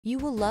You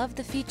will love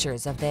the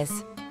features of this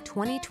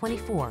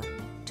 2024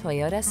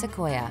 Toyota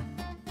Sequoia.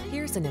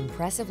 Here's an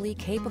impressively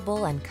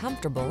capable and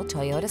comfortable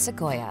Toyota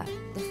Sequoia,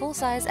 the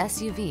full-size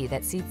SUV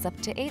that seats up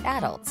to 8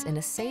 adults in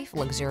a safe,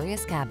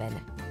 luxurious cabin.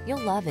 You'll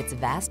love its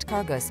vast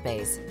cargo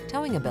space,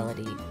 towing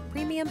ability,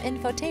 premium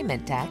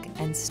infotainment tech,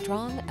 and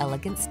strong,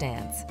 elegant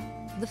stance.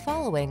 The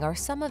following are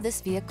some of this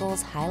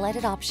vehicle's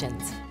highlighted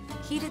options: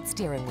 heated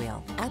steering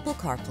wheel, Apple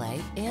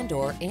CarPlay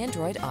and/or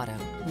Android Auto,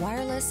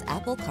 wireless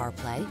Apple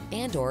CarPlay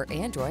and/or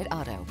Android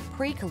Auto,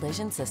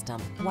 pre-collision system,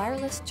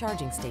 wireless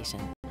charging station,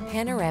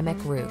 panoramic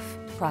roof,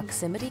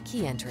 proximity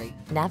key entry,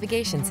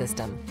 navigation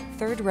system,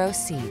 third row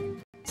seat,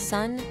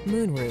 sun,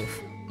 moon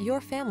roof.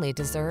 Your family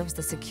deserves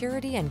the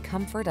security and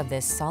comfort of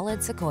this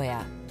solid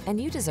Sequoia, and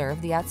you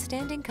deserve the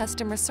outstanding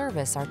customer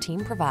service our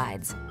team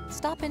provides.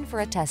 Stop in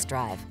for a test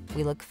drive.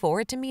 We look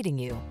forward to meeting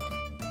you.